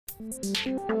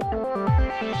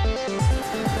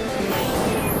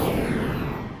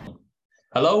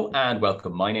Hello and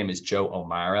welcome. My name is Joe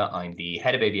O'Mara. I'm the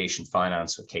head of aviation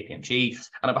finance with KPMG.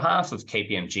 And on behalf of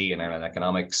KPMG and Airline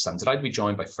Economics, I'm delighted to be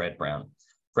joined by Fred Brown.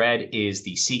 Fred is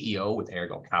the CEO with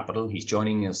Ergo Capital. He's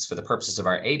joining us for the purposes of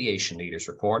our Aviation Leaders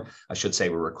Report. I should say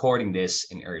we're recording this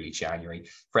in early January.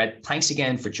 Fred, thanks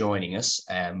again for joining us.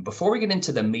 Before we get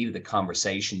into the meat of the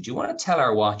conversation, do you want to tell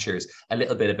our watchers a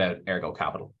little bit about Ergo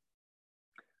Capital?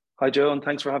 Hi, Joe, and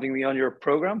thanks for having me on your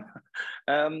program.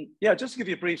 Just to give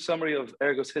you a brief summary of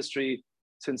Ergo's history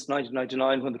since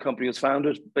 1999, when the company was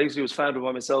founded. Basically, it was founded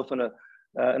by myself and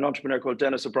an entrepreneur called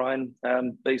Dennis O'Brien,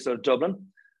 based out of Dublin.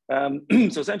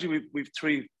 So essentially, we've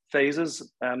three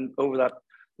phases over that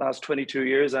last 22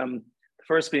 years. The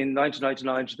first being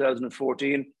 1999,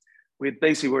 2014. We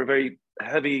basically were a very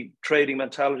heavy trading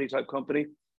mentality type company.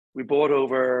 We bought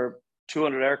over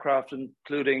 200 aircraft,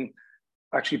 including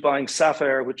actually buying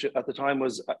Safair, which at the time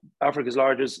was Africa's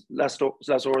largest lessor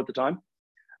at the time.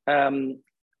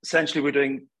 Essentially, we're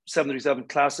doing 737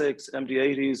 Classics,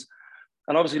 MD-80s.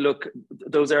 And obviously, look,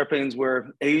 those airplanes were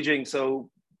aging. So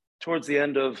towards the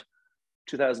end of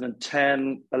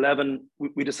 2010, 11,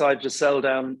 we decided to sell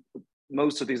down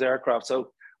most of these aircraft.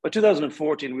 So by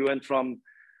 2014, we went from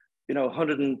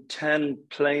 110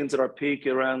 planes at our peak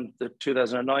around the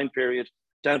 2009 period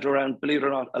down to around, believe it or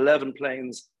not, 11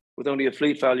 planes with only a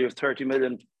fleet value of 30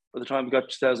 million by the time we got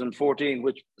to 2014,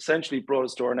 which essentially brought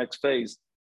us to our next phase,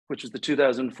 which was the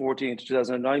 2014 to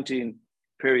 2019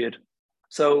 period.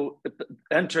 So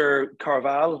enter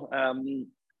Carval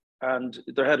and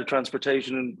their head of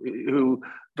transportation, who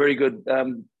very good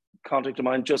contact of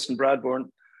mine, Justin Bradburn.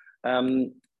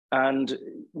 And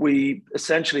we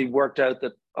essentially worked out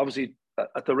that obviously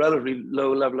at the relatively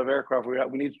low level of aircraft we're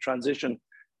at, we need to transition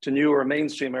to newer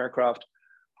mainstream aircraft,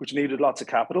 which needed lots of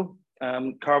capital.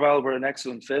 Carval were an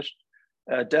excellent fit.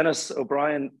 Dennis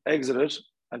O'Brien exited,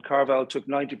 and Carval took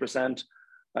 90%,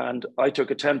 and I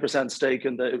took a 10% stake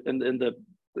in the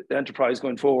enterprise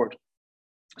going forward.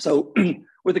 So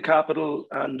with the capital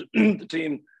and the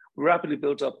team, we rapidly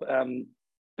built up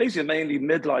basically a mainly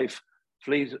midlife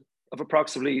fleet of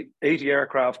approximately 80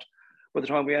 aircraft by the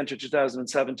time we entered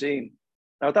 2017.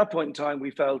 Now, at that point in time, we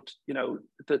felt,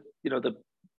 that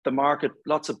the market,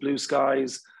 lots of blue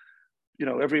skies,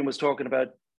 everyone was talking about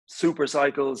super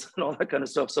cycles and all that kind of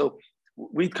stuff. So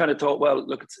we kind of thought, well,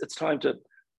 look, it's time to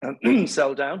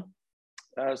sell down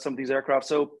some of these aircraft.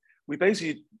 So we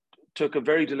basically took a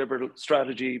very deliberate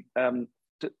strategy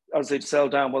to sell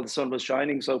down while the sun was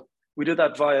shining. So we did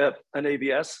that via an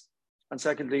ABS, and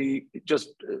secondly,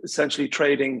 just essentially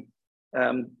trading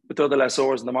with other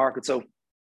lessors in the market. So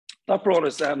that brought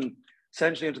us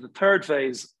essentially into the third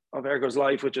phase of Ergo's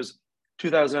life, which is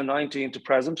 2019 to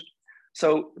present.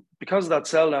 So because of that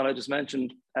sell down I just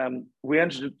mentioned, we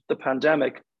entered the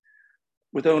pandemic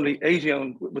with only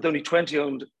 20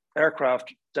 owned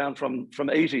aircraft, down from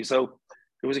 80. So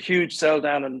it was a huge sell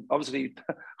down, and obviously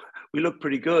we looked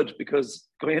pretty good because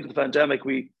going into the pandemic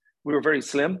we were very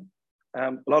slim.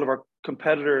 A lot of our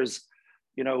competitors,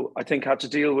 I think had to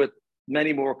deal with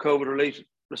many more COVID related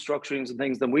restructurings and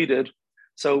things than we did.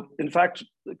 So in fact,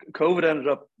 COVID ended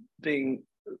up being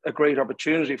a great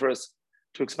opportunity for us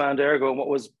to expand Ergo in what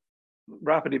was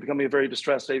rapidly becoming a very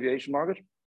distressed aviation market.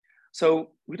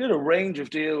 So we did a range of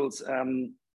deals,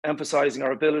 emphasizing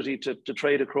our ability to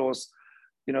trade across,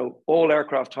 all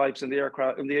aircraft types in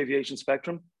the aviation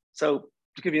spectrum. So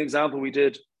to give you an example, we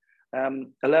did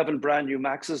 11 brand new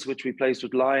Maxes, which we placed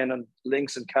with Lion and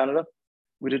Lynx in Canada.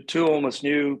 We did 2 almost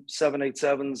new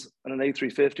 787s and an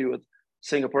A350 with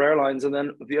Singapore Airlines. And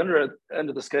then at the other end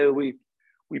of the scale, we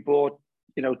bought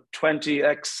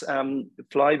 20x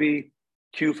Flybe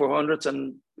Q400s,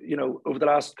 and over the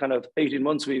last kind of 18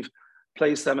 months we've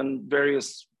placed them in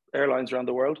various airlines around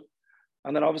the world.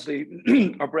 And then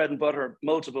obviously our bread and butter,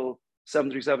 multiple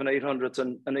 737-800s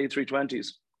and A320s.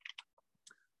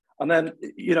 And then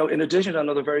in addition,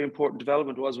 another very important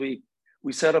development was we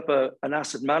set up an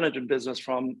asset management business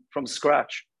from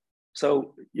scratch.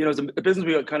 So it's a business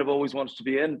we kind of always wanted to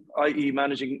be in, i.e.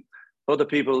 managing other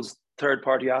people's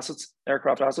third-party assets,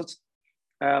 aircraft assets.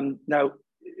 Now,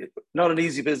 not an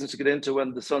easy business to get into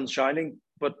when the sun's shining,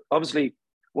 but obviously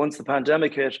once the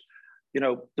pandemic hit,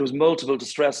 there was multiple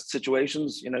distressed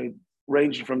situations,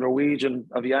 ranging from Norwegian,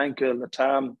 Avianca,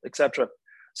 LATAM, etc.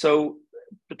 So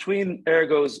between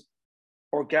Ergo's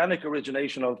organic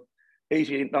origination of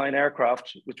 89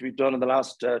 aircraft, which we've done in the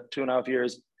last 2.5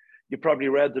 years, you probably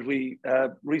read that we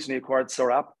recently acquired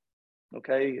Sarap,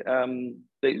 the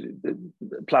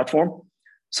platform.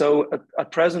 So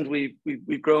at present,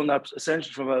 we've grown that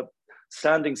essentially from a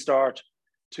standing start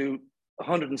to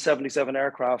 177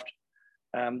 aircraft,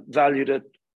 valued at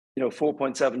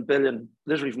 4.7 billion,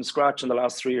 literally from scratch in the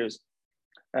last 3 years.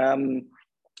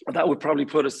 That would probably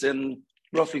put us in,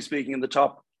 roughly speaking, in the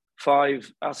top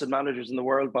 5 asset managers in the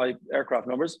world by aircraft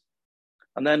numbers.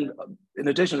 And then in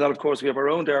addition to that, of course, we have our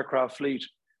own aircraft fleet,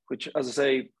 which, as I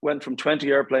say, went from 20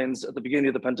 airplanes at the beginning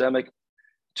of the pandemic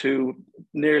to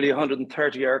nearly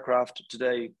 130 aircraft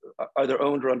today, either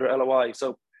owned or under LOI.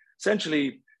 So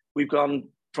essentially, we've gone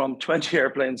from 20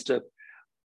 airplanes to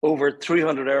over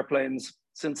 300 airplanes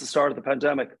since the start of the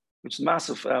pandemic, which is a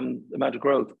massive amount of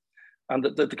growth. And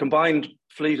the combined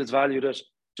fleet is valued at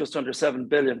just under 7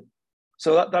 billion.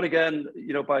 So that again,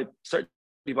 certainly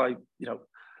by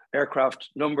aircraft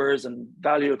numbers and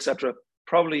value, etc.,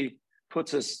 probably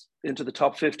puts us into the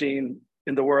top 15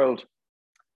 in the world.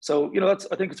 So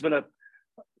I think it's been a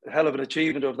hell of an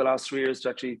achievement over the last 3 years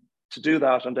to do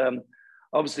that. And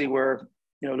obviously we're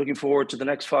looking forward to the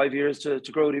next 5 years to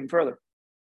grow it even further.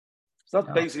 So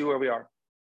that's basically where we are.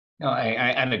 No,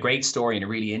 and a great story and a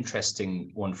really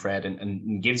interesting one, Fred,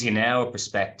 and gives you now a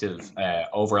perspective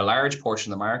over a large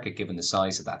portion of the market, given the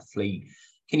size of that fleet.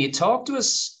 Can you talk to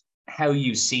us how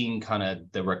you've seen kind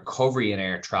of the recovery in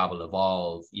air travel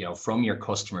evolve, from your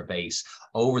customer base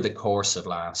over the course of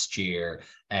last year?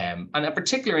 And I'm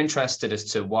particularly interested as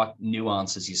to what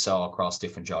nuances you saw across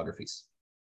different geographies.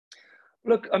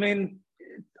 Look, I mean,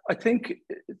 I think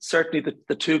certainly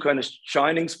the two kind of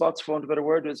shining spots, for want of a better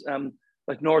word, is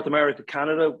like North America,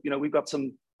 Canada. We've got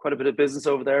quite a bit of business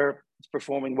over there. It's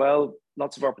performing well,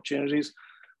 lots of opportunities.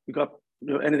 We've got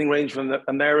anything ranging from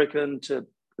American to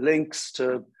Lynx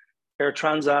to Air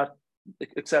Transat,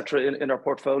 etc. in our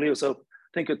portfolio. So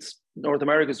I think North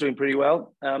America is doing pretty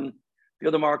well. The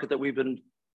other market that we've been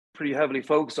pretty heavily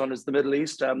focused on is the Middle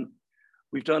East.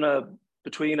 We've done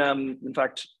in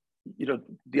fact,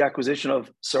 the acquisition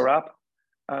of Sarap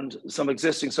and some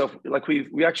existing stuff. Like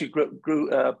we actually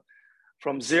grew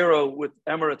from 0 with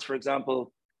Emirates, for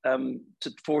example,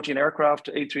 to 14 aircraft,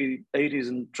 to A380s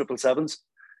and 777s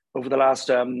over the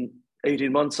last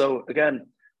 18 months. So again,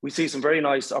 we see some very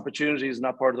nice opportunities in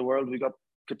that part of the world. We've got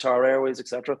Qatar Airways,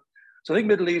 etc. So I think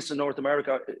Middle East and North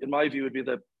America, in my view, would be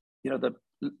the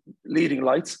leading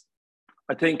lights.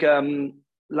 I think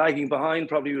lagging behind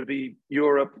probably would be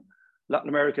Europe, Latin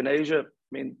America, and Asia.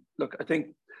 I mean, look, I think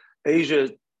Asia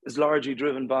is largely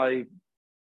driven by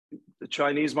the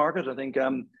Chinese market. I think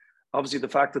obviously the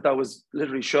fact that was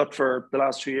literally shut for the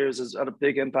last 2 years has had a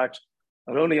big impact,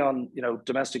 not only on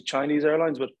domestic Chinese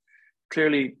airlines, but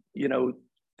clearly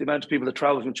the amount of people that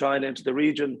travel from China into the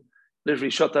region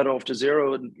literally shut that off to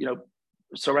zero. And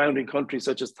surrounding countries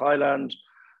such as Thailand,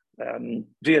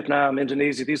 Vietnam,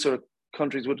 Indonesia, these sort of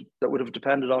countries that would have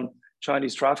depended on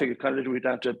Chinese traffic, it kind of literally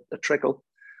down to a trickle.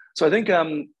 So I think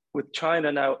with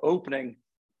China now opening,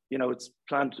 it's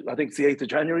planned, I think it's the 8th of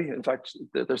January. In fact,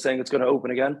 they're saying it's going to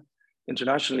open again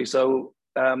internationally. So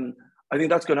I think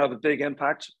that's going to have a big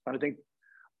impact. And I think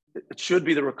it should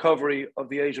be the recovery of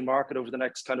the Asian market over the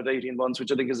next kind of 18 months,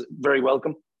 which I think is very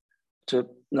welcome to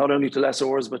not only to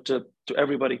lessors, but to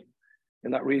everybody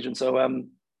in that region. So, and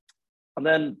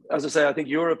then, as I say, I think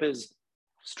Europe is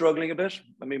struggling a bit.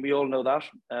 I mean, we all know that,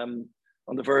 on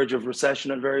the verge of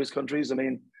recession in various countries. I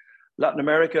mean, Latin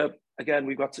America, again,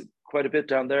 we've got quite a bit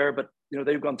down there, but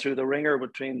they've gone through the ringer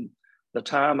between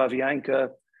LATAM, Avianca,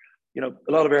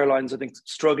 a lot of airlines, I think,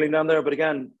 struggling down there. But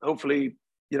again, hopefully,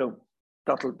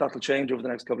 that'll change over the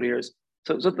next couple of years.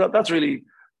 So that's really,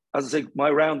 as I say, my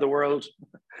round the world,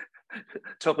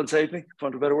 tuppence halfpenny, for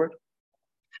want of a better word.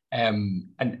 And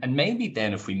maybe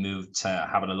then if we move to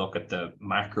having a look at the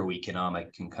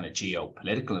macroeconomic and kind of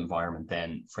geopolitical environment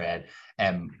then, Fred,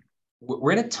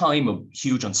 we're in a time of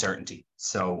huge uncertainty.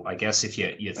 So I guess if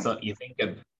you think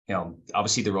of,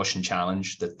 obviously the Russian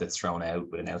challenge that's thrown out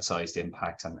with an outsized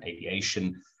impact on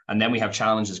aviation, and then we have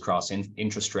challenges across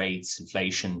interest rates,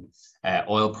 inflation,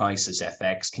 oil prices,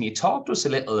 FX. Can you talk to us a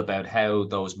little about how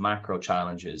those macro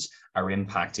challenges are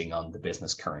impacting on the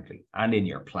business currently and in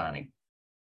your planning?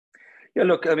 Yeah,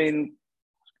 look, I mean,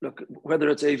 whether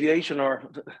it's aviation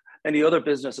or any other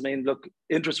business, I mean, look,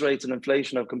 interest rates and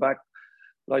inflation have come back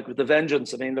like with the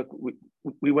vengeance. I mean, look,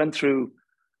 we went through,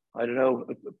 I don't know,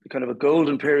 kind of a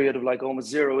golden period of like almost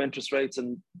zero interest rates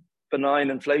and benign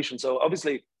inflation. So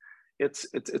obviously it's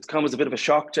come as a bit of a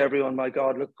shock to everyone. My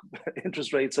God, look,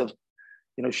 interest rates have,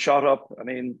 shot up. I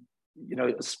mean,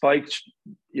 spiked,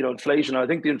 inflation. I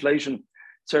think the inflation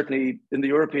certainly in the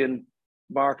European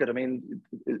market, I mean,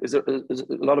 is a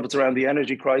lot of it's around the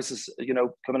energy crisis,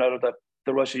 coming out of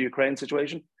the Russia-Ukraine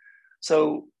situation.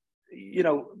 So,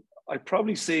 I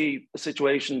probably see a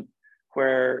situation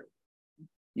where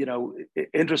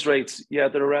interest rates, yeah,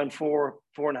 they're around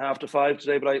 4.5 to 5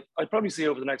 today, but I'd probably see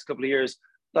over the next couple of years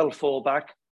that'll fall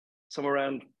back somewhere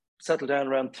around, settle down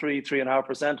around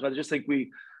 3.5%. And I just think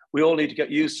we all need to get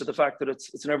used to the fact that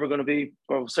it's never going to be,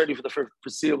 or certainly for the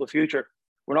foreseeable future,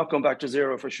 we're not going back to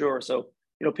zero for sure. So,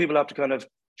 people have to kind of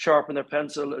sharpen their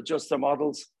pencil, adjust their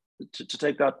models to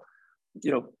take that,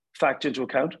 fact into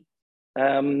account.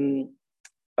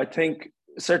 I think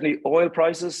certainly oil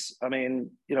prices, I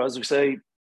mean, as we say,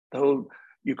 the whole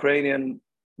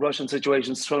Ukrainian-Russian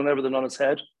situation is throwing everything on its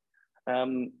head.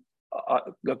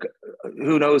 Look,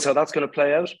 who knows how that's going to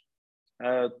play out,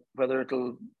 whether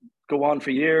it'll go on for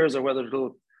years or whether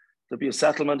there'll be a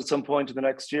settlement at some point in the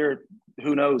next year.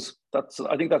 Who knows?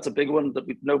 I think that's a big one that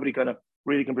nobody kind of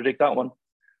really can predict that one.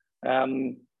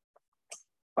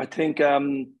 I think,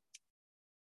 the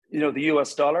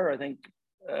US dollar, I think,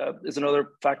 is another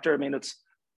factor. I mean, it's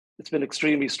been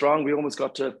extremely strong. We almost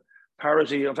got to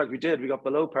parity. In fact, we got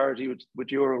below parity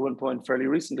with euro at one point fairly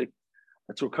recently.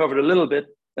 It's recovered a little bit,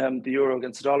 the euro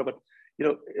against the dollar, but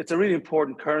it's a really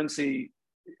important currency,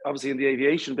 obviously in the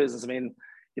aviation business. I mean,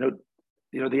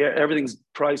 everything's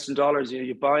priced in dollars.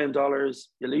 You buy in dollars,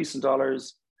 you lease in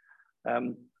dollars.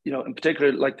 In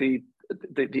particular, like the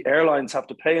airlines have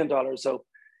to pay in dollars. So,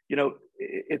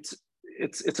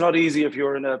 it's not easy if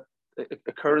you're in a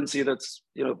currency that's,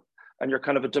 and you're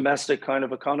kind of a domestic kind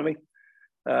of economy,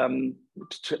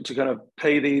 to kind of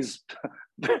pay these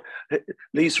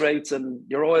lease rates and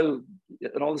your oil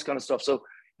and all this kind of stuff. So,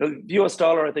 the US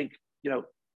dollar, I think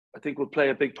will play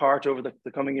a big part over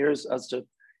the coming years as to,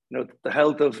 the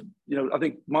health of, I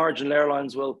think marginal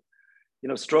airlines will,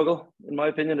 struggle, in my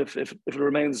opinion, if it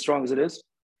remains as strong as it is.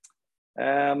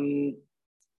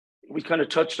 We kind of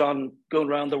touched on going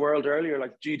around the world earlier,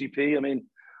 like GDP. I mean,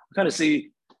 we kind of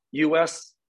see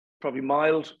US probably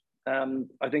mild.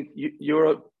 I think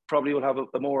Europe probably will have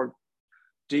a more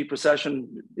deep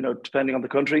recession, depending on the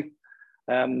country.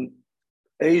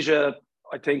 Asia,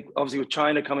 I think, obviously with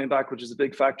China coming back, which is a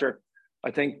big factor,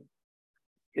 I think,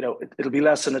 it'll be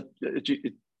less than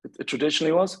it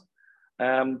traditionally was.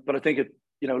 But I think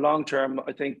long term,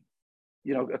 I think,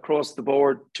 across the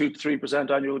board, 2 to 3%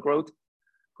 annual growth,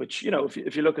 which,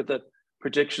 if you look at the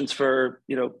predictions for,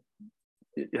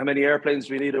 how many airplanes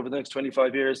we need over the next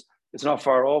 25 years, it's not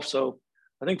far off. So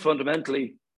I think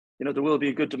fundamentally, there will be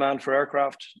a good demand for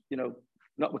aircraft,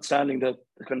 notwithstanding the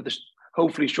kind of the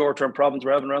hopefully short-term problems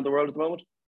we're having around the world at the moment.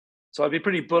 So I'd be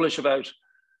pretty bullish about,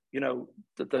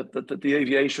 the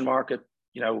aviation market.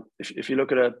 If you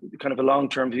look at a kind of a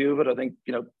long-term view of it, I think,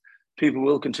 people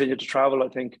will continue to travel. I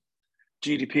think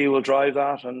GDP will drive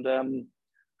that. And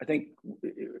I think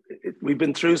we've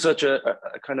been through such a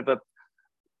kind of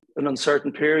an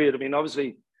uncertain period. I mean,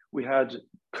 obviously we had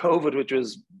COVID, which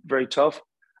was very tough.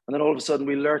 And then all of a sudden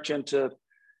we lurch into,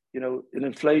 an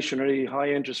inflationary,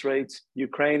 high interest rates,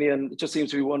 Ukrainian. It just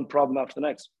seems to be one problem after the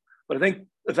next. But I think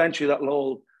eventually that will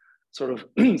all sort of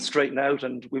straighten out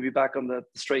and we'll be back on the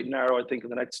straight and narrow, I think, in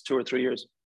the next 2 or 3 years.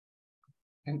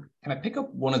 Can I pick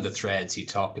up one of the threads you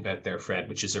talked about there, Fred,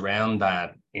 which is around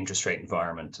that interest rate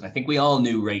environment? And I think we all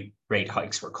knew rate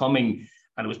hikes were coming,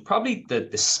 and it was probably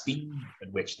the speed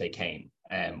at which they came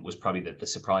was probably the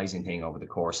surprising thing over the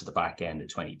course of the back end of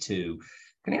 22.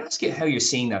 Can I ask you how you're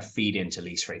seeing that feed into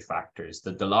lease rate factors?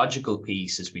 The logical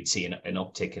piece is we'd see an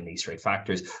uptick in lease rate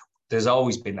factors. There's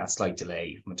always been that slight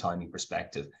delay from a timing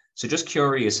perspective. So just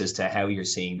curious as to how you're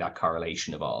seeing that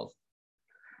correlation evolve.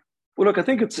 Well, look, I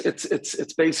think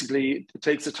it's basically, it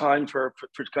takes the time for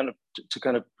kind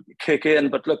of kick in.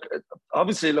 But look,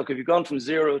 obviously, if you've gone from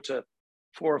 0 to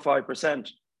 4 or 5%, and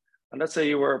let's say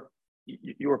you were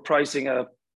pricing a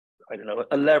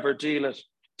levered deal at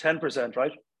 10%,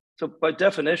 right? So by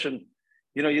definition,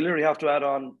 you literally have to add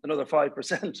on another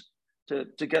 5%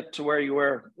 to get to where you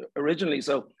were originally.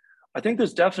 So I think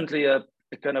there's definitely a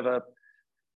kind of a,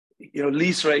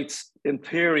 lease rates in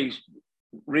theory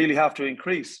really have to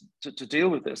increase to deal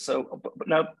with this. So, but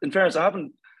now, in fairness,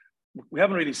 we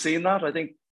haven't really seen that. I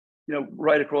think,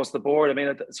 right across the board. I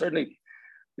mean, certainly,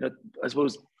 I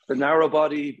suppose the narrow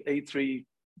body A3,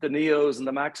 the Neos and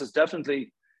the Maxes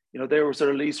definitely, they were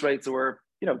sort of lease rates that were,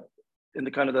 in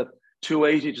the kind of the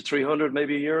 280 to 300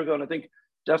 maybe a year ago. And I think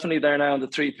definitely they're now in the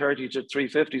 330 to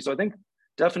 350. So I think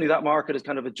definitely that market is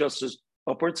kind of adjusted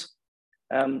upwards.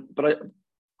 But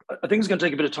I think it's going to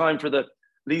take a bit of time for the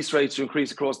lease rates to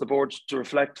increase across the board to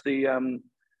reflect the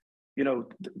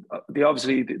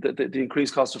obviously the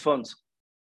increased cost of funds.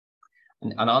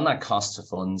 And on that cost of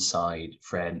funds side,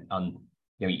 Fred,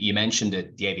 you mentioned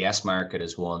that the ABS market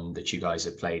is one that you guys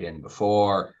have played in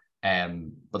before,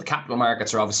 but the capital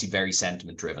markets are obviously very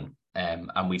sentiment driven.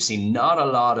 and we've seen not a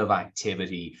lot of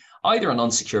activity either on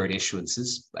unsecured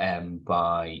issuances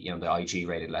by the IG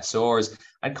rated lessors,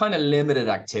 and kind of limited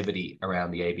activity around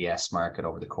the ABS market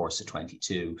over the course of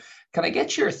 22. Can I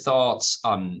get your thoughts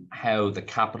on how the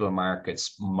capital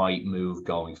markets might move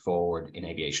going forward in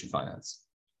aviation finance?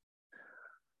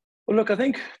 Well, look, I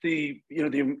think the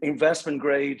investment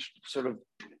grade sort of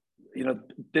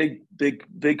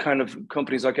big kind of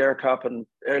companies like AerCap and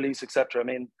Air Lease, etc. I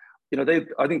mean,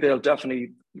 I think they'll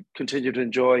definitely continue to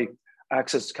enjoy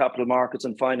access to capital markets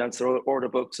and finance their order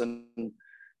books and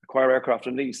acquire aircraft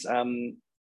and lease.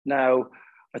 Now,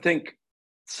 I think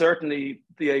certainly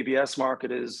the ABS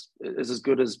market is as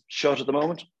good as shut at the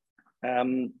moment.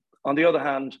 On the other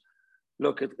hand,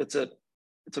 look, it's a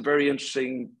very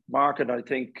interesting market. I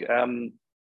think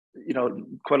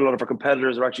quite a lot of our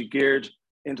competitors are actually geared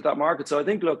into that market. So I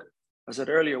think, look, as I said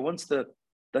earlier, once the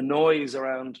noise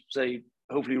around, say,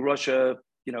 hopefully Russia,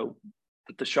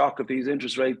 the shock of these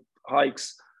interest rate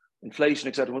hikes, inflation,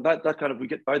 etc. Well, that kind of we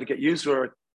either get used to,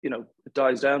 or it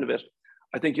dies down a bit.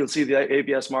 I think you'll see the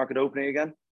ABS market opening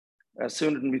again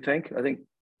sooner than we think. I think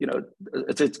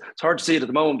it's hard to see it at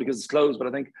the moment because it's closed, but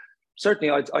I think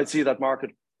certainly I'd see that market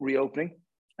reopening.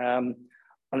 And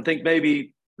I think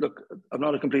maybe, look, I'm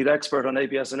not a complete expert on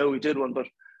ABS. I know we did one, but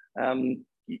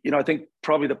I think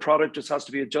probably the product just has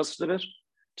to be adjusted a bit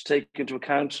to take into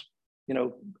account,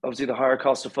 obviously the higher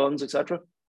cost of funds, etc.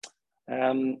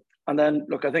 And then,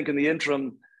 look, I think in the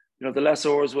interim, the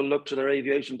lessors will look to their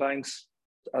aviation banks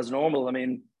as normal. I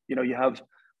mean, you have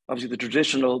obviously the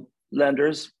traditional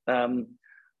lenders. Then,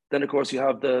 of course, you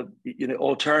have the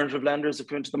alternative lenders that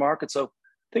come into the market. So I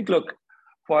think, look,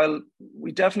 while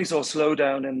we definitely saw a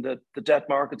slowdown in the debt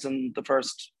markets in the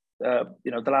first, the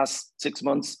last 6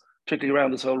 months, particularly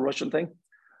around this whole Russian thing,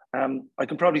 I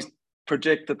can probably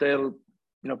predict that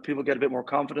people get a bit more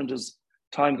confident as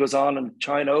time goes on and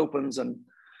China opens, and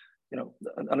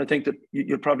I think that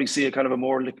you'll probably see a kind of a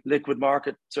more liquid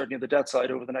market, certainly on the debt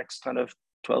side, over the next kind of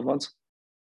 12 months.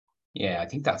 Yeah, I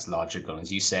think that's logical.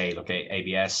 As you say, look,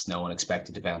 ABS, no one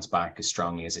expected to bounce back as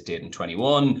strongly as it did in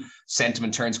 21.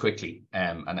 Sentiment turns quickly.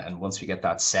 And once we get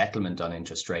that settlement on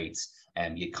interest rates,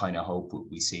 you kind of hope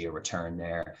we see a return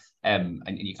there. And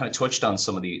you kind of touched on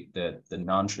some of the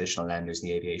non-traditional lenders in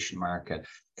the aviation market.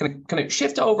 Can I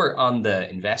shift over on the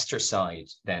investor side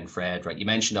then, Fred? Right, you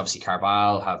mentioned obviously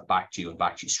Carval have backed you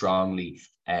strongly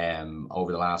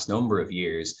over the last number of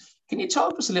years. Can you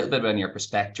talk to us a little bit about your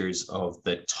perspectives of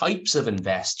the types of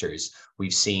investors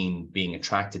we've seen being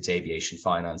attracted to aviation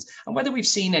finance, and whether we've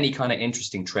seen any kind of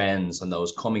interesting trends on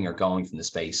those coming or going from the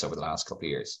space over the last couple of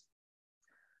years?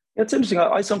 It's interesting.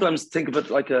 I sometimes think of it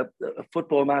like a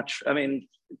football match. I mean,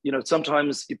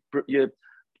 sometimes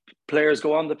players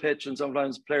go on the pitch and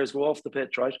sometimes players go off the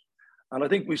pitch, right? And I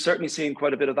think we've certainly seen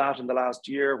quite a bit of that in the last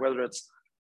year, whether it's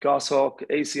Goshawk,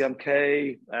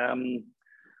 ACMK,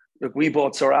 look, we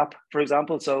bought Sarap, for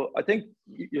example. So I think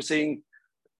you're seeing,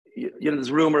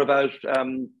 there's rumor about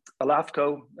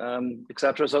Alafco,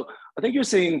 etc. So I think you're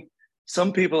seeing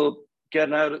some people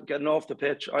getting off the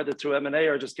pitch, either through M&A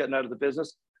or just getting out of the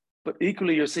business. But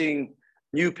equally, you're seeing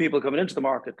new people coming into the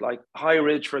market, like High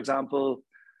Ridge, for example.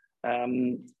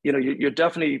 You're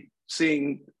definitely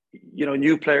seeing,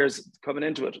 new players coming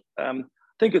into it. I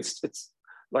think it's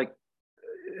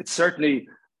certainly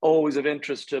always of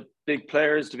interest to big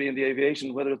players to be in the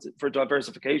aviation, whether it's for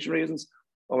diversification reasons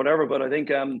or whatever. But I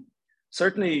think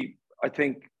certainly, I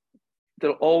think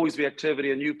there'll always be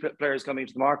activity and new players coming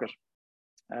into the market,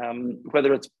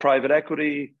 whether it's private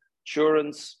equity,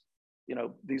 insurance,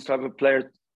 these type of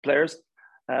players.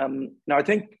 Now, I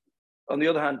think on the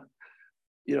other hand,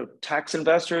 tax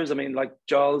investors, I mean, like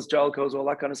JOLs, JOLCOs, all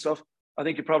that kind of stuff. I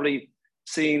think you're probably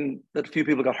seeing that a few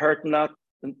people got hurt in that,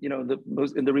 in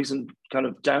the recent kind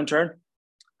of downturn,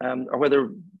 or whether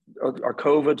or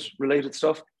COVID related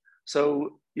stuff.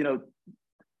 So,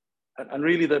 and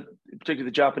really particularly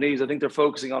the Japanese, I think they're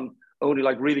focusing on only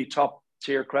like really top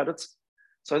tier credits.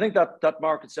 So I think that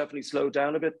market's definitely slowed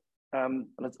down a bit, and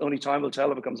it's only time will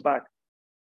tell if it comes back.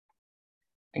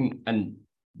 And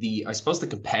I suppose the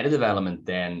competitive element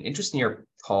then, interesting your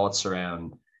thoughts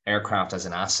around aircraft as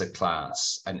an asset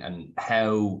class and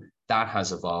how that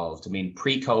has evolved. I mean,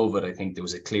 pre-COVID, I think there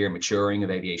was a clear maturing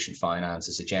of aviation finance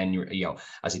as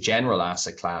a general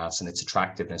asset class, and its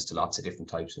attractiveness to lots of different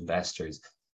types of investors,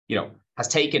 has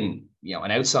taken,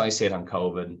 an outsized hit on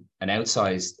COVID, an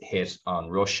outsized hit on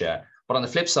Russia, but on the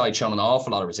flip side, shown an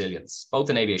awful lot of resilience, both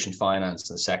in aviation finance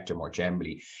and the sector more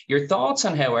generally. Your thoughts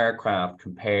on how aircraft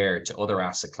compare to other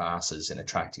asset classes in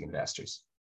attracting investors?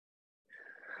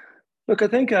 Look, I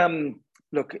think, an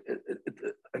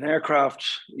aircraft,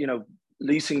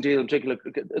 leasing deal in particular,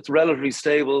 it's relatively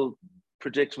stable,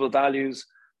 predictable values,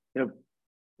 you know,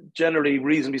 generally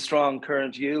reasonably strong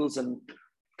current yields and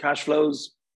cash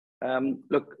flows.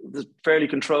 Look, there's fairly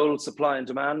controlled supply and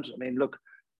demand. I mean, look,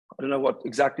 I don't know what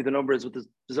exactly the number is, but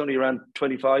there's only around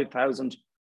 25,000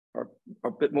 or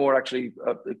a bit more actually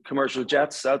commercial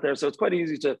jets out there. So it's quite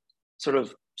easy to sort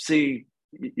of see,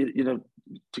 you know,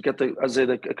 to get the, as I say,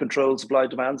 the controlled supply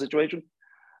demand situation.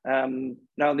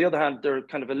 Now, on the other hand, they're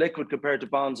kind of illiquid compared to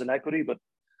bonds and equity, but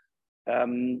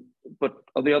on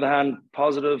the other hand,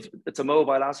 positive, it's a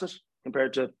mobile asset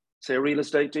compared to, say, a real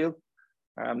estate deal.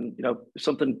 You know, if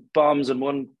something bombs in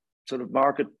one sort of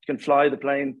market, you can fly the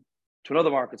plane to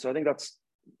another market. So I think that's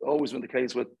always been the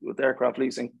case with aircraft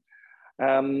leasing. But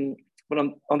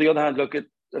on the other hand, look,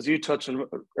 as you touched on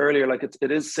earlier, like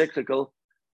it is cyclical.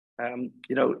 You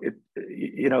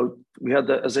know, we had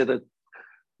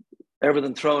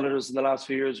everything thrown at us in the last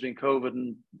few years during COVID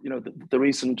and, you know, the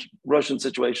recent Russian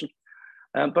situation.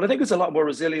 But I think it's a lot more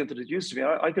resilient than it used to be.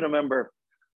 I can remember,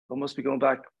 I must be going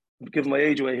back, giving my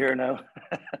age away here now,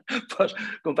 but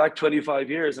going back 25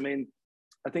 years, I mean,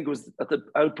 I think it was at the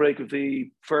outbreak of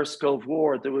the first Gulf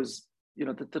War, there was, you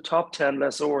know, the top 10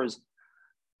 lessors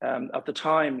at the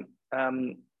time,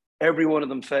 every one of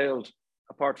them failed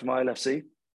apart from ILFC.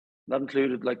 That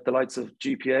included like the likes of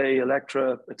GPA,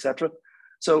 Electra, etc.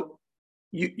 So,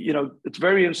 you know, it's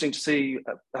very interesting to see,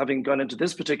 having gone into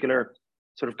this particular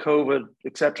sort of COVID,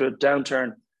 etc.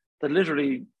 downturn, that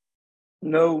literally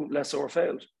no lessor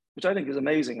failed, which I think is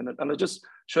amazing. And it just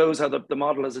shows how the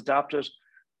model has adapted.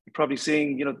 You're probably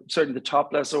seeing, you know, certainly the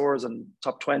top lessors and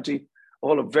top 20,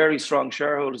 all have very strong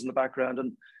shareholders in the background.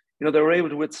 And, you know, they were able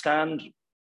to withstand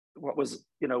what was,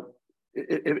 you know,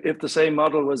 if the same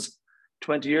model was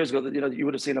 20 years ago, that, you know, you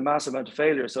would have seen a massive amount of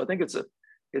failure. So I think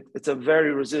it's a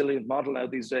very resilient model now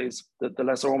these days, the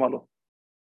lessor model.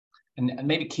 And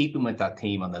maybe keeping with that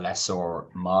theme on the lessor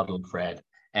model, Fred,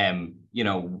 you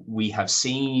know, we have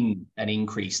seen an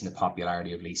increase in the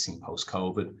popularity of leasing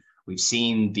post-COVID. We've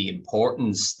seen the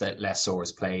importance that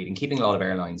lessors played in keeping a lot of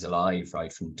airlines alive,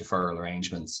 right, from deferral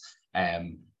arrangements,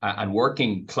 and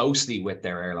working closely with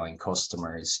their airline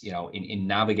customers, you know, in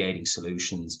navigating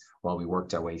solutions while we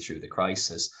worked our way through the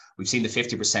crisis. We've seen the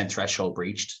 50% threshold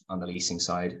breached on the leasing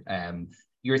side.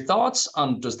 Your thoughts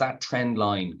on, does that trend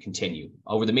line continue?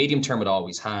 Over the medium term, it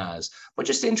always has, but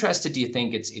just interested, do you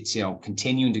think it's you know,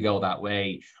 continuing to go that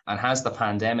way? And has the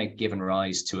pandemic given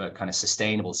rise to a kind of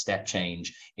sustainable step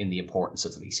change in the importance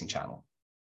of the leasing channel?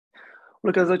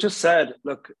 Look, as I just said,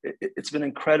 look, it's been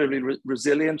incredibly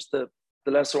resilient, the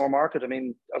lessor market. I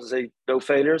mean, as I say, no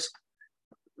failures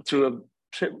through a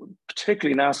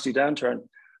particularly nasty downturn.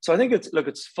 So I think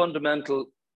it's fundamental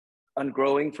and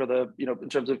growing for the, you know, in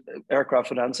terms of aircraft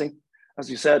financing. As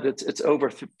you said, it's over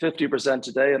 50%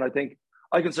 today. And I think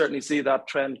I can certainly see that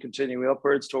trend continuing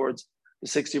upwards towards the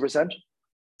 60%.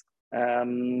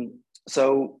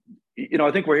 So, you know,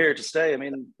 I think we're here to stay. I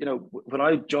mean, you know, when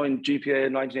I joined GPA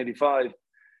in 1985,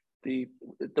 the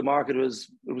market was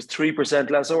 3%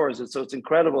 lessors. So it's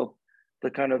incredible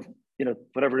that kind of, you know,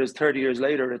 whatever it is, 30 years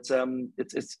later, it's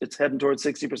heading towards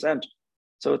 60%.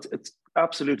 So it's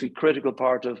absolutely critical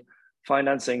part of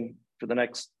financing for the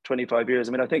next 25 years.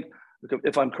 I mean, I think,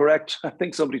 if I'm correct, I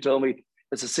think somebody told me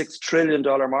it's a $6 trillion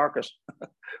market,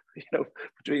 you know,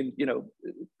 between, you know,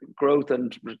 growth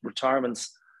and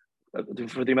retirements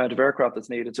for the amount of aircraft that's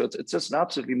needed. So it's just an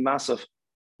absolutely massive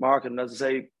market. And as I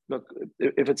say, look,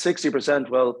 if it's 60%,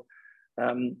 well,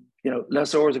 you know,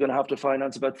 lessors are going to have to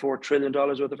finance about $4 trillion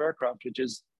worth of aircraft, which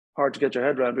is hard to get your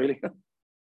head around, really.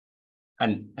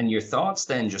 And your thoughts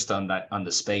then just on that, on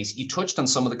the space, you touched on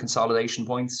some of the consolidation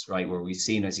points, right, where we've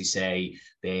seen, as you say,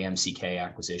 the AMCK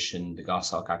acquisition, the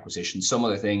Goshawk acquisition, some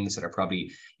other things that are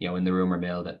probably, you know, in the rumor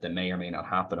mill that may or may not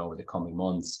happen over the coming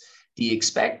months. Do you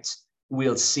expect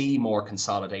we'll see more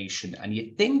consolidation? And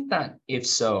you think that, if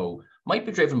so, might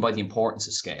be driven by the importance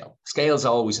of scale? Scale is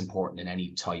always important in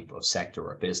any type of sector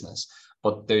or business,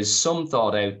 but there's some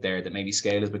thought out there that maybe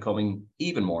scale is becoming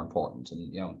even more important.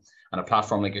 And, you know, and a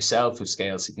platform like yourself who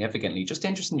scales significantly. Just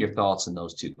interested in your thoughts on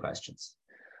those two questions.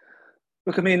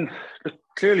 Look, I mean,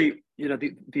 clearly, you know,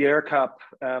 the AerCap,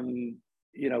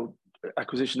 you know,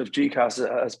 acquisition of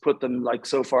GECAS has put them like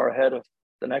so far ahead of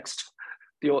the next,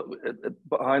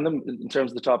 behind them in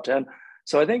terms of the top 10.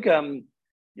 So I think,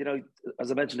 you know, as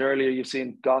I mentioned earlier, you've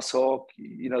seen Goshawk,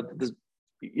 you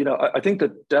know, I think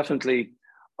that definitely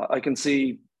I can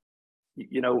see,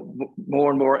 you know, more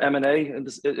and more M&A in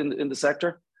the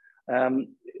sector.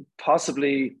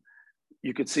 Possibly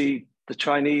you could see the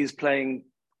Chinese playing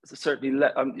certainly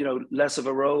you know, less of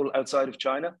a role outside of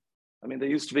China. I mean, they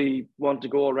used to be wanting to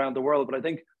go around the world, but I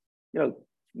think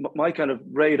my kind of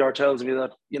radar tells me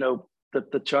that,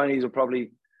 that the Chinese will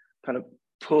probably kind of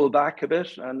pull back a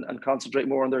bit and concentrate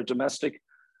more on their domestic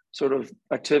sort of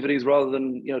activities rather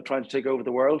than, trying to take over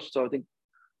the world. So I think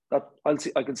that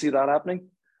I can see that happening.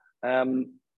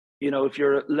 If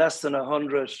you're less than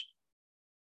 100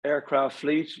 aircraft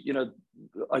fleet,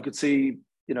 I could see,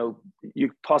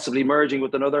 you possibly merging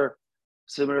with another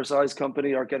similar size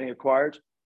company or getting acquired.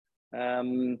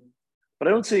 But I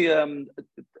don't see at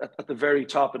the very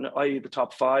top, i.e. the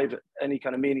top 5, any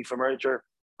kind of meaningful merger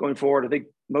going forward. I think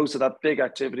most of that big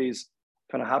activities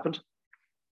kind of happened.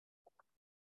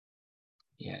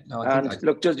 Yeah, no,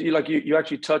 look, just you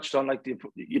actually touched on like the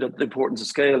importance of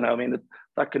scale. Now, I mean,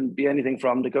 that can be anything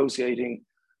from negotiating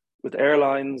with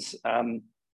airlines,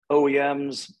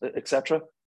 OEMs, etc.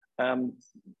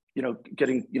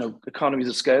 Getting economies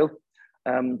of scale,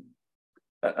 and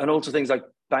also things like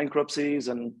bankruptcies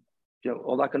and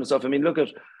all that kind of stuff. I mean, look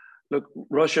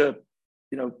Russia.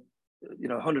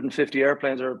 150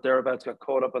 airplanes or thereabouts got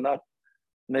caught up in that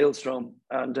maelstrom,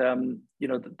 and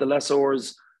the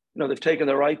lessors. They've taken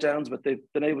the write-downs, but they've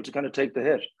been able to kind of take the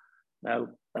hit now.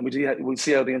 And we'll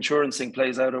see how the insurance thing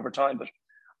plays out over time. But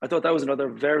I thought that was another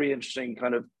very interesting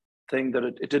kind of thing, that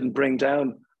it didn't bring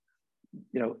down,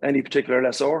 any particular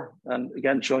lessor. And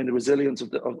again, showing the resilience of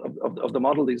the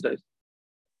model these days.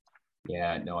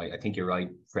 Yeah, no, I think you're right,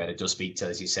 Fred. It does speak to,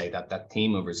 as you say, that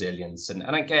theme of resilience and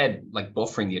again, like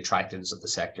buffering the attractiveness of the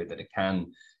sector, that it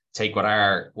can take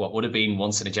what would have been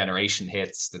once in a generation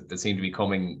hits that seem to be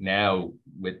coming now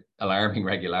with alarming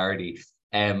regularity.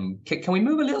 Can we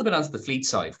move a little bit onto the fleet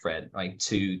side, Fred, right?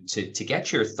 To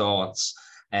get your thoughts.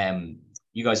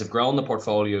 You guys have grown the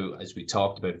portfolio, as we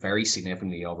talked about, very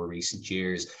significantly over recent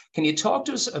years. Can you talk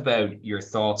to us about your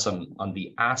thoughts on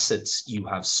the assets you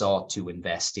have sought to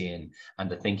invest in and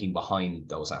the thinking behind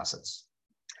those assets?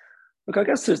 Look, I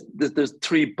guess there's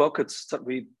 3 buckets that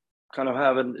we kind of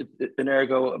have in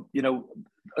Ergo.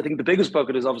 I think the biggest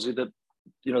bucket is obviously the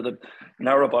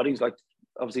narrow bodies, like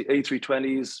obviously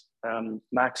A320s,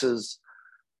 Maxes,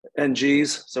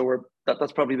 NGs. So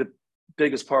that's probably the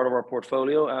biggest part of our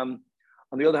portfolio.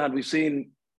 On the other hand, we've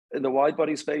seen in the wide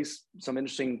body space some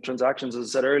interesting transactions. As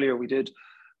I said earlier, we did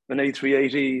an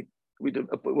A380.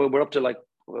 We're up to like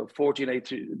 14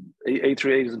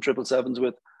 A380s and 777s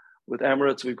with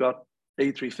Emirates. We've got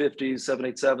A350s,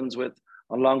 787s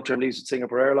on long-term lease with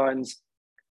Singapore Airlines.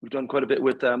 We've done quite a bit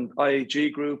with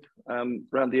IAG Group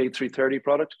around the A330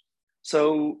 product.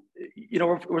 So,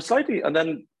 we're slightly, and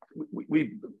then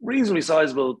we reasonably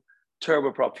sizable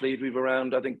turboprop fleet. We've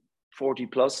around, I think, 40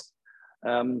 plus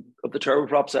of the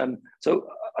turboprops. And so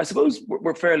I suppose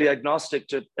we're fairly agnostic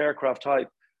to aircraft type.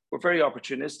 We're very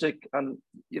opportunistic. And,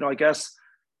 I guess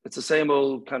it's the same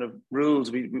old kind of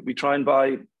rules. We try and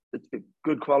buy a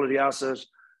good quality asset,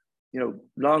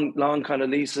 long kind of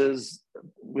leases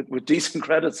with decent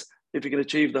credits, if you can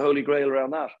achieve the holy grail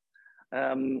around that.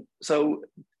 So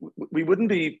we wouldn't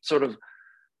be sort of,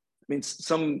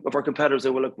 some of our competitors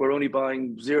say, well, look, we're only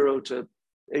buying 0 to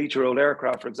 8-year-old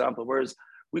aircraft, for example, whereas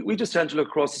we just tend to look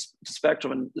across the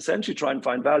spectrum and essentially try and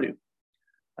find value.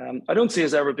 I don't see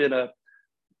us ever been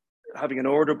having an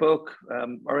order book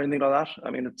or anything like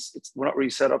that. We're not really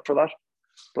set up for that.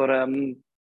 But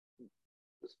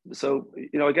so,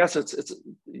 I guess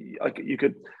you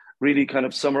could really kind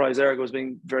of summarize Ergo as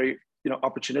being very,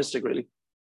 opportunistic, really.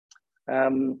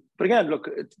 But again, look,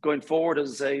 going forward,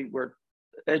 as I say, we're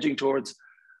edging towards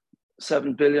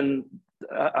 7 billion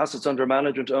assets under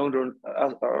management, owned or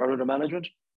under management.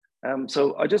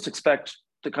 So I just expect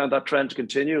that trend to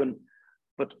continue,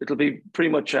 but it'll be pretty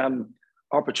much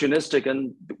opportunistic.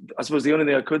 And I suppose the only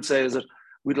thing I could say is that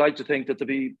we'd like to think that there'll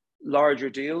be larger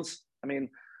deals. The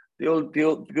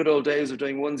good old days of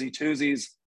doing onesie twosies,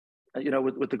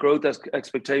 with the growth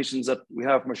expectations that we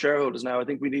have from our shareholders now, I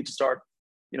think we need to start,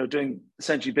 doing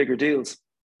essentially bigger deals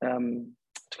to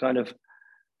kind of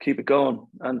keep it going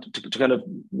and to kind of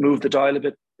move the dial a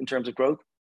bit in terms of growth.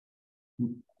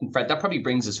 And Fred, that probably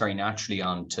brings us very naturally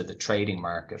on to the trading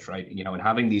market, right? And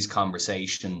having these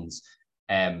conversations,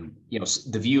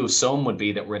 the view of some would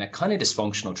be that we're in a kind of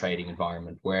dysfunctional trading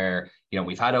environment where,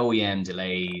 we've had OEM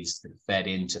delays that fed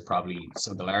into probably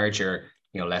some of the larger,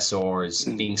 lessors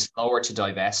being slower to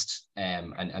divest,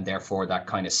 and therefore that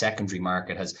kind of secondary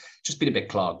market has just been a bit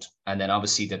clogged. And then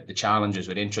obviously the challenges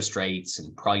with interest rates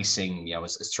and pricing,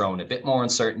 has thrown a bit more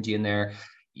uncertainty in there.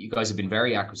 You guys have been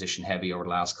very acquisition heavy over the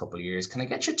last couple of years. Can I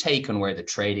get your take on where the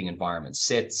trading environment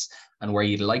sits and where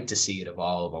you'd like to see it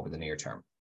evolve over the near term?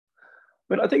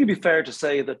 But I think it'd be fair to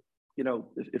say that,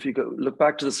 if you look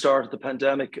back to the start of the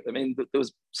pandemic, there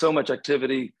was so much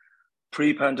activity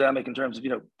pre-pandemic in terms of,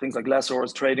 things like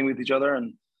lessors trading with each other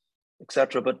and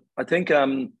etc. But I think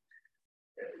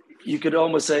you could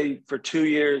almost say for 2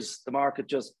 years, the market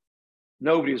just,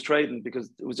 nobody was trading because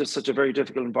it was just such a very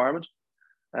difficult environment.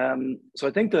 So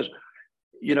I think that,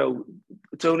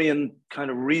 it's only in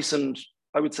kind of recent,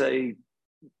 I would say,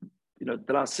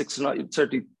 the last 6 to 9,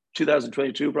 certainly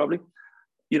 2022 probably,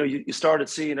 you started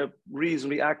seeing a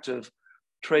reasonably active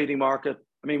trading market.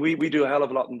 I mean, we do a hell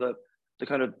of a lot in the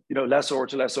kind of, lessor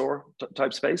to lessor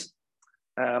type space.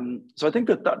 So I think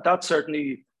that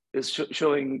certainly is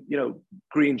showing,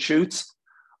 green shoots.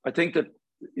 I think that,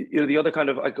 the other kind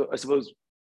of, I suppose,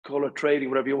 call it trading,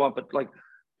 whatever you want, but like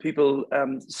people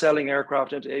selling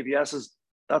aircraft into ABSs,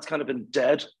 that's kind of been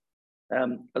dead.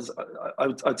 As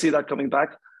I'd see that coming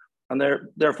back, and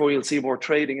therefore you'll see more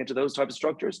trading into those type of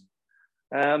structures.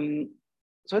 So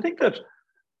I think that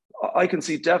I can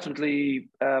see definitely,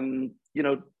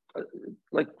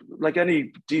 like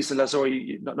any decent lessor,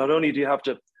 not only do you have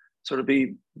to sort of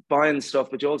be buying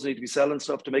stuff, but you also need to be selling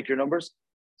stuff to make your numbers.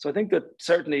 So I think that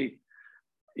certainly,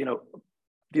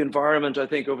 the environment, I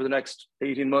think over the next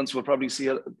 18 months, we'll probably see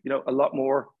a lot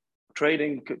more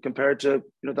trading compared to,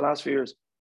 the last few years.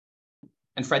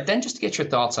 And Fred, then just to get your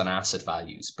thoughts on asset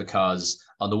values, because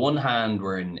on the one hand,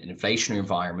 we're in an inflationary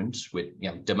environment with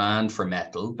demand for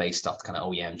metal based off the kind of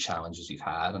OEM challenges we've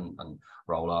had and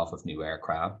roll off of new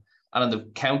aircraft. And on the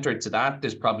counter to that,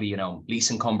 there's probably,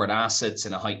 lease encumbered assets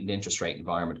in a heightened interest rate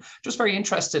environment. Just very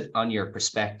interested on your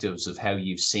perspectives of how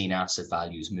you've seen asset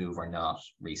values move or not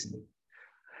recently.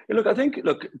 Look, I think,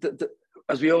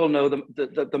 as we all know,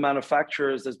 the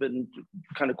manufacturers, there's been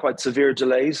kind of quite severe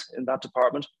delays in that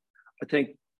department. I think,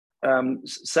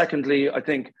 secondly, I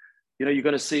think, you're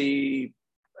going to see,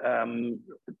 in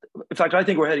fact, I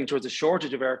think we're heading towards a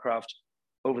shortage of aircraft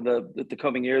over the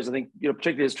coming years. I think,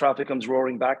 particularly as traffic comes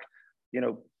roaring back,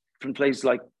 from places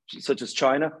such as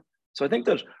China. So I think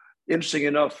that, interesting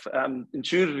enough,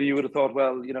 intuitively, you would have thought,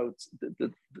 well,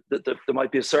 there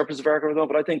might be a surplus of aircraft,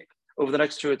 but I think over the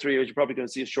next 2 or 3 years, you're probably going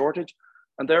to see a shortage.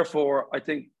 And therefore, I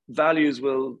think values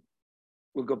will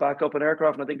go back up in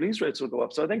aircraft, and I think lease rates will go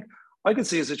up. So I think I can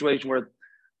see a situation where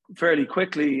fairly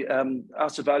quickly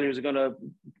asset values are going to,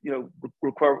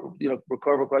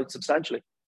 recover quite substantially.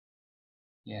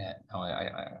 Yeah, no,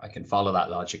 I can follow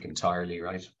that logic entirely,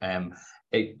 right?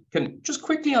 It can just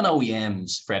quickly on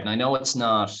OEMs, Fred, and I know it's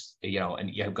not,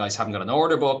 and you guys haven't got an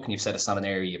order book, and you've said it's not an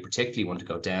area you particularly want to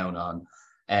go down on,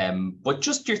 but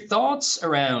just your thoughts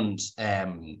around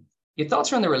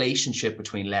the relationship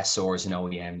between lessors and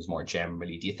OEMs more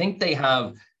generally. Do you think they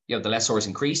have, the lessors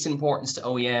increased importance to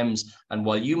OEMs, and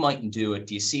while you mightn't do it,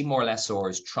 do you see more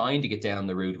lessors trying to get down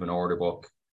the route of an order book?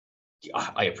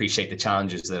 I appreciate the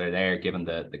challenges that are there given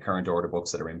the current order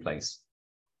books that are in place.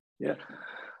 Yeah.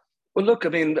 Well, look, I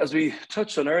mean, as we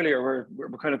touched on earlier, we're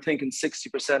kind of thinking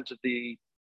 60% of the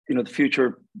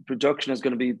future production is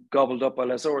going to be gobbled up by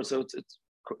lessors. So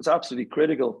it's absolutely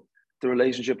critical, the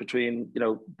relationship between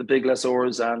the big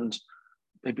lessors and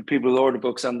maybe people with order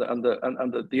books and the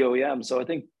OEM. So I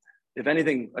think, if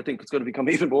anything, I think it's going to become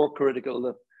even more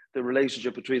critical, the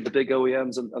relationship between the big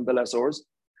OEMs and the lessors.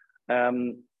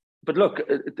 But look,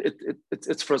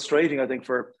 it's frustrating, I think,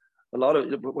 for a lot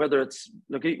of, whether it's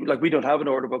like we don't have an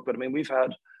order book, but I mean, we've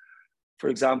had, for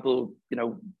example,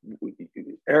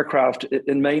 aircraft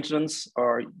in maintenance,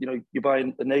 or you buy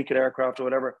a naked aircraft or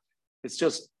whatever. It's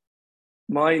just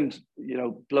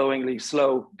blowingly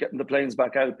slow getting the planes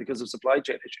back out because of supply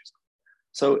chain issues.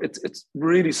 So it's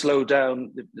really slowed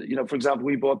down. For example,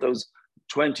 we bought those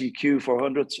 20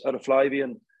 Q400s out of Flybe,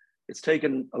 and it's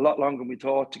taken a lot longer than we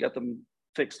thought to get them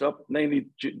fixed up, mainly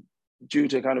due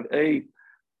to kind of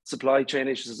supply chain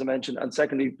issues, as I mentioned, and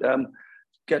secondly,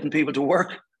 getting people to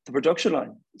work the production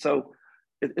line. So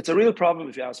it's a real problem,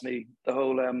 if you ask me. The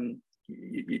whole,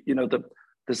 the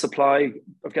supply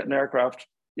of getting aircraft,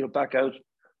 back out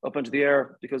up into the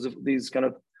air because of these kind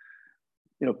of,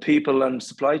 people and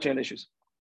supply chain issues.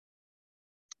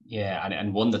 Yeah,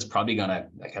 and one that's probably gonna,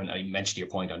 like I mentioned your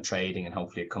point on trading and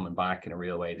hopefully it coming back in a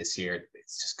real way this year.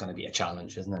 It's just going to be a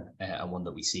challenge, isn't it? And one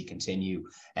that we see continue.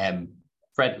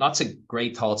 Fred, lots of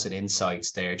great thoughts and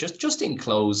insights there. Just in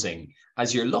closing,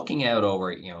 as you're looking out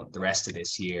over the rest of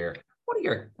this year, what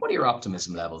are your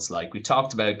optimism levels like? We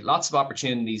talked about lots of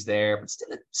opportunities there, but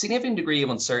still a significant degree of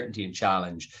uncertainty and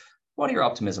challenge. What are your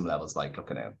optimism levels like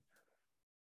looking out?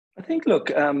 I think, look,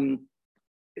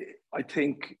 I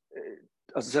think,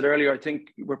 as I said earlier, I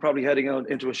think we're probably heading out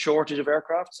into a shortage of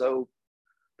aircraft, so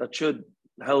that should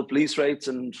help lease rates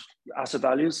and asset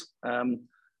values. I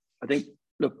think,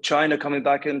 look, China coming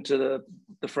back into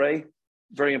the fray,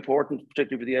 very important,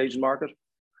 particularly for the Asian market.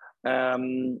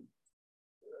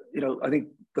 I think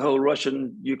the whole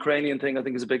Russian-Ukrainian thing, I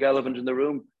think, is a big elephant in the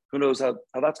room. Who knows how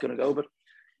that's going to go? But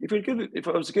if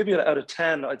I was to give you out of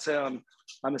 10, I'd say I'm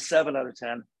a 7 out of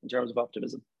 10 in terms of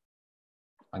optimism.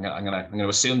 I'm gonna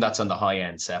assume that's on the high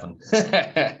end, 7.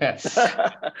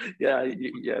 yeah,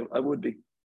 I would be.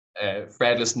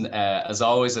 Fred, listen, as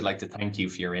always, I'd like to thank you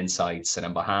for your insights, and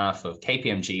on behalf of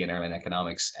KPMG and Airline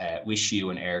Economics, wish you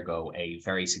and Ergo a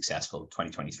very successful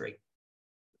 2023.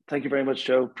 Thank you very much,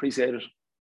 Joe. Appreciate it.